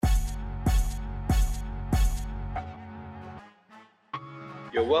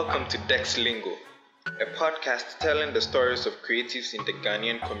You're welcome to Dex Lingo, a podcast telling the stories of creatives in the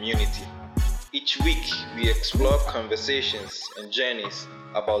Ghanaian community. Each week, we explore conversations and journeys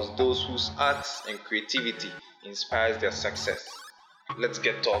about those whose arts and creativity inspires their success. Let's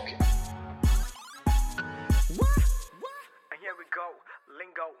get talking. And here we go,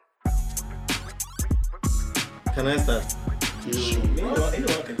 lingo. Can I start?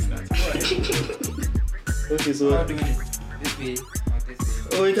 Anyone can start. Go ahead. Okay, so. How do we do it? This way or this way?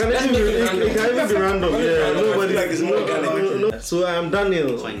 Oh, it can even be random. Yeah, nobody. Like it's more organic. No. So I'm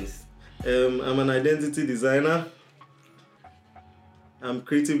Daniel. I'm an identity designer. I'm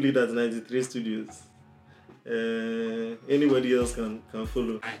creative lead at 93 Studios. Anybody else can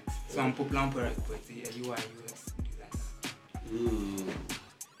follow. Right. So I'm Poplar but UI UX designer.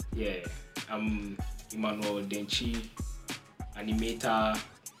 Yeah, I'm Emmanuel Denchi, animator,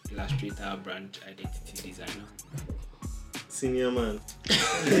 illustrator, brand identity designer. Senior man.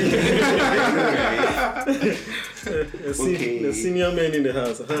 The senior man in the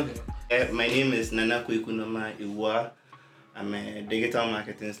house. My name is Nana Kwekunoma Iwa. I'm a digital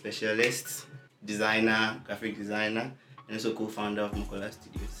marketing specialist, designer, graphic designer, and also co-founder of Mukola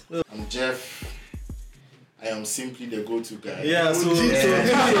Studios. I'm Jeff. I am simply the go-to guy. Yeah, so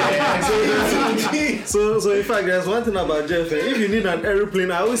in fact, there's one thing about Jeff. If you need an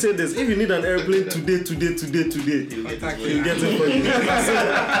airplane, I always say this: if you need an airplane today, You get it you get it for you.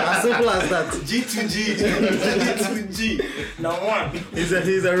 As simple as that. G2G. Now one. He's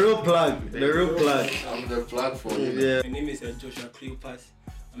a real plug. The real plug. I'm the plug for you. Yeah. My name is Joshua Cleopas.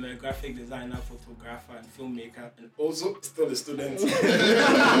 I'm a graphic designer, photographer, and filmmaker, and also still a student.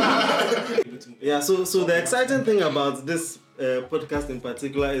 Yeah. So the exciting thing about this podcast in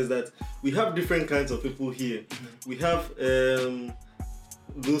particular is that we have different kinds of people here. We have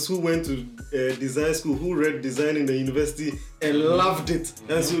those who went to design school, who read design in the university and loved it,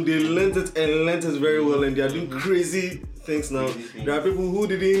 and so they learned it very well, and they are doing crazy things now. There are people who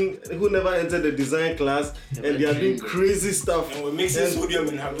never entered the design class, and they are doing crazy stuff. And we're mixing sodium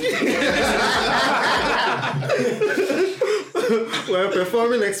and hydrogen. We're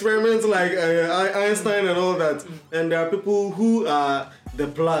performing experiments like Einstein and all that, and there are people who are the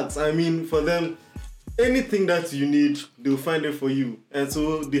plugs. I mean, for them, anything that you need, they'll find it for you, and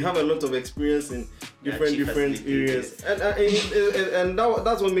so they have a lot of experience in different areas, and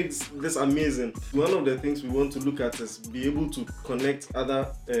that's what makes this amazing. One of the things we want to look at is be able to connect other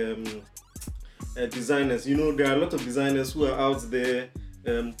designers. You know, there are a lot of designers who are out there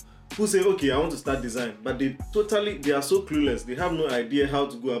who say, okay, I want to start design, but they are so clueless. They have no idea how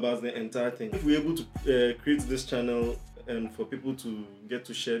to go about the entire thing. If we're able to create this channel and for people to get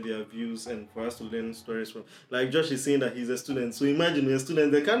to share their views and for us to learn stories from, like Josh is saying that he's a student. So imagine a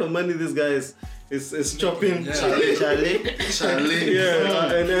student, the kind of money this guy is chopping. Charlie. Yeah,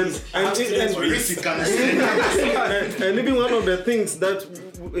 and even one of the things that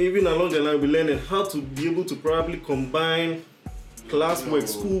even along the line we're learning how to be able to probably combine classwork,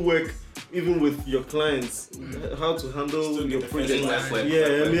 schoolwork, even with your clients, how to handle your project.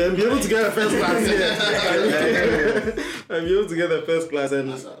 And be able to get a first class. And be able to get a first class,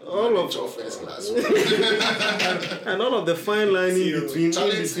 and all of first class. and all of the fine lining between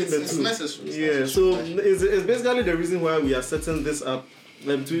the two. Necessary. Yeah, so it's basically the reason why we are setting this up.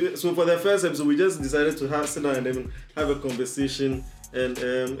 So for the first episode, we just decided to sit down and then have a conversation. And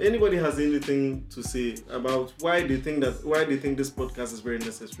anybody has anything to say about why they think this podcast is very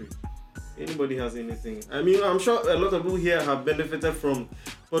necessary? Anybody has anything? I mean, I'm sure a lot of people here have benefited from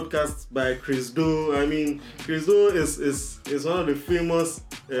podcasts by Chris Do. I mean, Chris Do is one of the famous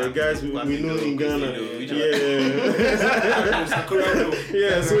guys we know in Ghana.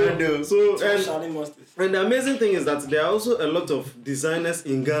 And the amazing thing is that there are also a lot of designers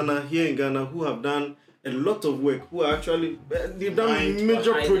here in Ghana who have done a lot of work, who are actually they've done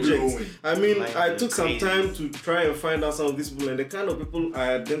major projects. I mean, I took some time to try and find out some of these people, and the kind of people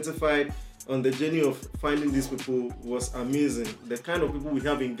I identified on the journey of finding these people was amazing. The kind of people we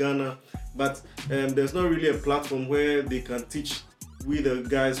have in Ghana, but there's not really a platform where they can teach the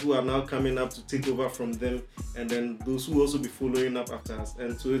guys who are now coming up to take over from them, and then those who also be following up after us.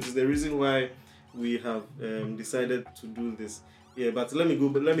 And so it is the reason why we have decided to do this. Yeah, but let me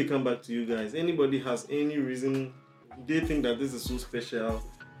come back to you guys. Anybody has any reason they think that this is so special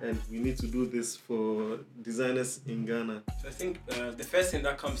and we need to do this for designers in Ghana? So I think the first thing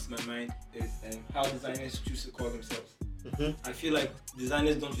that comes to my mind is how designers choose to call themselves. Mm-hmm. I feel like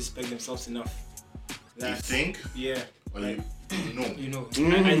designers don't respect themselves enough. You think? Yeah. Or like, you know?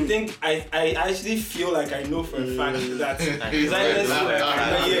 I think I actually feel like I know for a fact that designers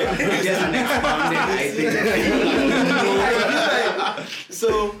So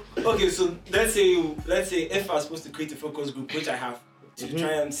Okay, so let's say if I was supposed to create a focus group, which I have, to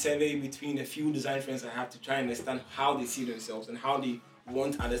try and survey between a few design friends I have to try and understand how they see themselves and how they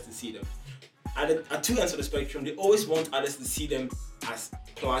want others to see them. At two ends of the spectrum, they always want others to see them as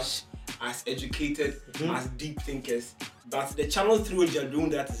plush, as educated, as deep thinkers. But the channel through which they're doing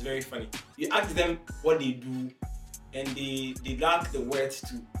that is very funny. You ask them what they do, and they lack the words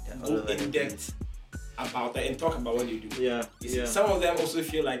to go in depth about that and talk about what they do. Yeah. Some of them also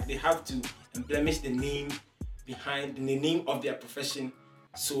feel like they have to blemish the name behind the name of their profession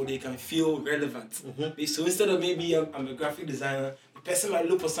so they can feel relevant. So instead of maybe I'm a graphic designer, the person might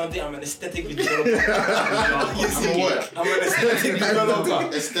look for something, I'm an aesthetic developer. I'm an aesthetic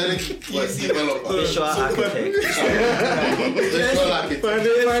developer. Aesthetic developer. Visual architect. Visual architect.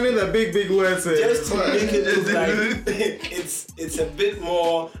 Finding the big words. Just to make it look like it's a bit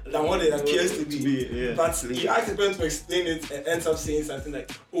more than what it appears to be. Yeah. But you ask the person to explain it and ends up saying something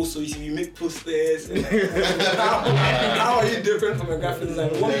like, oh, so you make posters. And how are you different from a graphic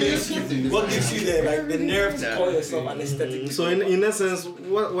designer? What gives you the nerve to call yourself an aesthetic? So in essence,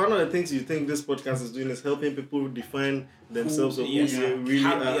 one of the things you think this podcast is doing is helping people define themselves or who they really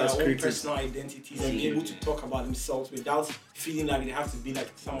have are their as own creators. personal identities and be able to talk about themselves without feeling like they have to be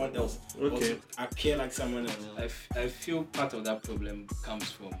like someone else or to appear like someone else. I feel part of that problem comes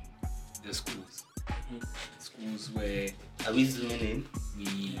from the schools. Schools where Are we zooming in?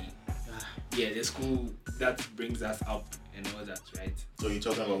 the school that brings us up and all that, right? So you're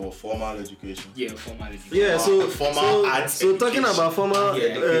talking about what, formal education? Yeah, formal education. Yeah, so talking education. about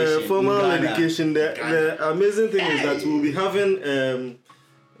formal education, the amazing thing is that we'll be having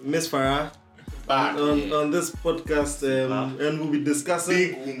Miss Farah on this podcast, and we'll be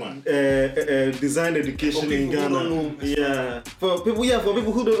discussing Big woman. design education in Ghana. For people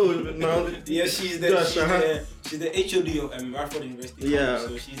who don't know now. Yeah, she's the HOD of Radford University. Yeah,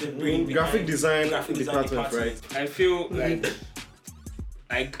 so she's the brain graphic design department, right? I feel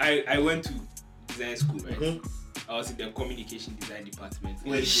like I went to design school, right? I was in the communication design department.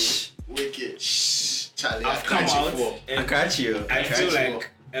 Wicked. Charlie, I've come out and I catch you. I feel like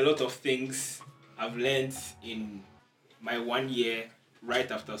a lot of things I've learned in my 1 year right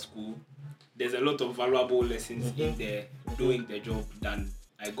after school. There's a lot of valuable lessons in there doing the job than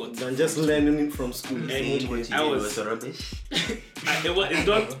I got. Than just learning it from school. And I was rubbish. It's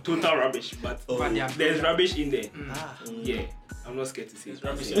not total rubbish, but there's rubbish in there. Yeah, I'm not scared to say it's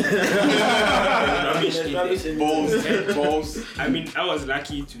rubbish. Rubbish in there. Balls. I mean, I was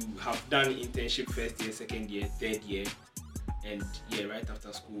lucky to have done internship first year, second year, third year. And right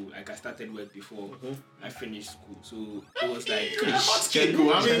after school, like I started work before I finished school, so it was like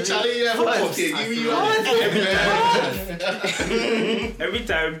Charlie, every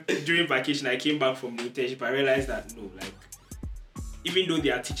time during vacation I came back from the internship, I realized that even though they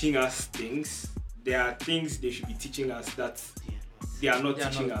are teaching us things, there are things they should be teaching us that they are not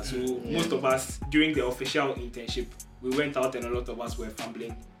teaching us. So most of us during the official internship, we went out and a lot of us were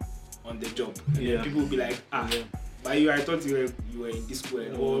fumbling on the job. And then people will be like, but I thought you were in this school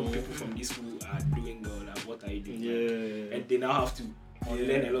and all people from this school are doing all that. What are you doing? And they now have to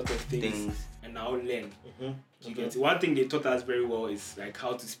learn a lot of things and now learn. You get it? One thing they taught us very well is like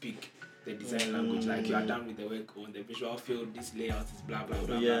how to speak the design language. Like you are done with the work on the visual field, this layout is blah blah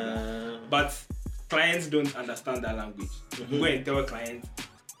blah. Blah. But clients don't understand that language. You go and tell a client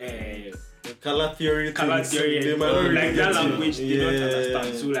color theory, they might not like that language they don't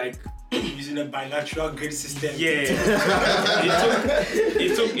understand. So like using a bilateral grid system. It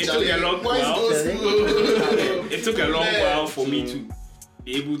took a long while. It took a long while for me to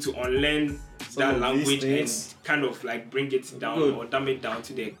be able to unlearn that language and kind of like bring it down or dumb it down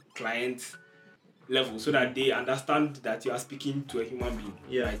to the client level so that they understand that you are speaking to a human being,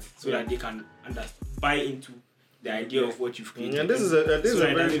 right? So that they can buy into the idea of what you've created. And this is a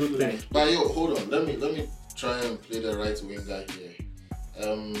very good thing. But hold on. Let me try and play the right winger here.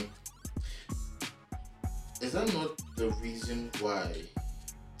 Is that not the reason why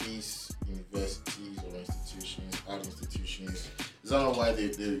these universities or art institutions, is that not why they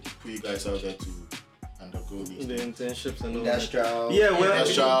put you guys out there to undergo these the internships and all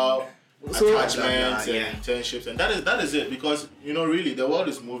industrial attachments and internships, and that is it, because really the world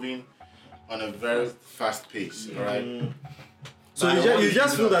is moving on a very fast pace, right? So you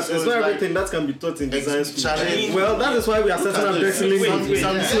just feel that it's not everything that can be taught in design school. Well, that is why we are setting up Dexilink.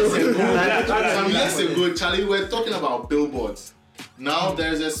 Some years ago, Charlie, we're talking about billboards. Now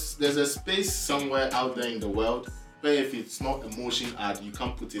there's a space somewhere out there in the world if it's not a motion ad, you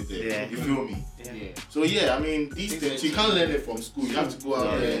can't put it there. Yeah. You feel me? Yeah. So I mean, these things you can't learn it from school. You have to go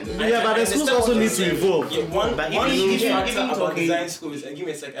out there. And Yeah, but the schools also need to evolve. Yeah, one But key even factor about talking- design schools, give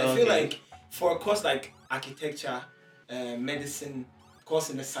me a second. I feel Okay. like for a course like architecture, medicine, course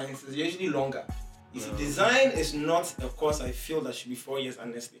in the sciences, usually longer. You see, design is not a course I feel that should be 4 years,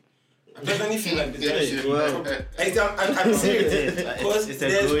 honestly. I personally feel like design should be Wow. I'm serious. Because It's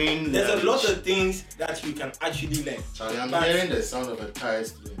a growing there's a lot knowledge. of things that you can actually learn. Charlie, I'm But- hearing the sound of a tired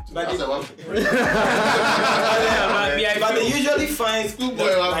student. But That's it- what But they usually find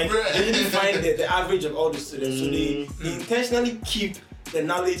Schoolboy, like, my they usually find the average of all the students. So they intentionally keep the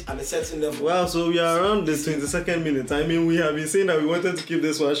knowledge at a certain level. Wow, so we are around the 22nd minute. I mean, we have been saying that we wanted to keep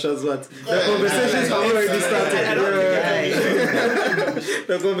this one short, but the conversations have already started.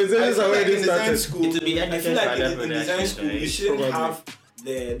 The conversations have already in design started. school, It will be I feel educated like by that in design production, school, you right? shouldn't Probably. have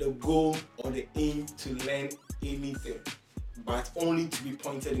the goal or the aim to learn anything, but only to be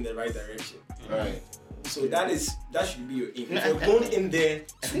pointed in the right direction. Right. So that should be your aim. No, If you're I- going in there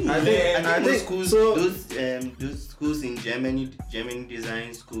to I learn, think Those schools, so- those schools in Germany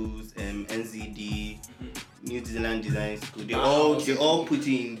design schools, NZD, New Zealand design school, they all put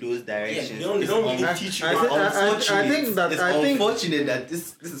you in those directions. they don't really It's teach you. I think that it's I think unfortunate that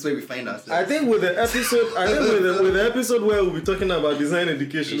this is where we find ourselves. I think with the episode, with the episode where we'll be talking about design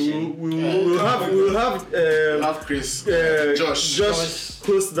education, we'll have Have Chris, Josh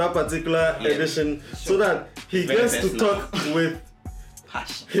host that particular Yeah. edition so that he Very gets to personal. talk with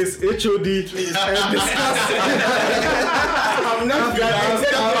Passion. his HOD and discuss. I'm not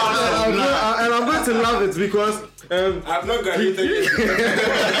And I'm going to love it because I've not graduated yet.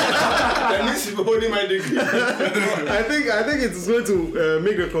 I need to be holding my degree. I think it's going to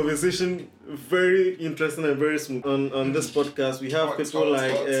make the conversation very interesting and very smooth. On this podcast, we have people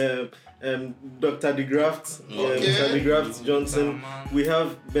like Dr. DeGraft, Mr. DeGraft Johnson. We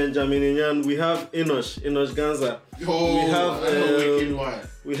have Benjamin Inyan. We have Enosh Ganza.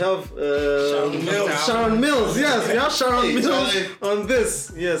 We have Sharon Mills. Yes, we have Sharon Mills Charlie. on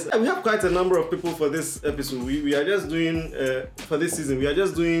this. Yes, we have quite a number of people for this episode. We are just doing for this season. We are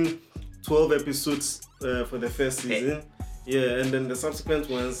just doing 12 episodes for the first season. Yeah, and then the subsequent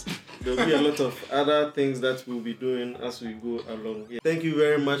ones, there will be a lot of other things that we'll be doing as we go along. Yeah. Thank you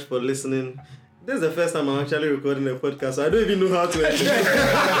very much for listening. This is the first time I'm actually recording a podcast, so I don't even know how to edit.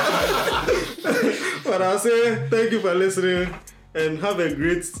 But I'll say thank you for listening and have a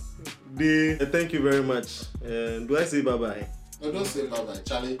great day. Thank you very much. Do I say bye-bye? No, don't say bye bye,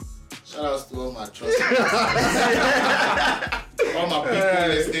 Charlie. Shout outs to all my trustees. All my people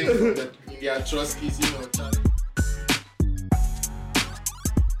listening from in their trustees, Charlie.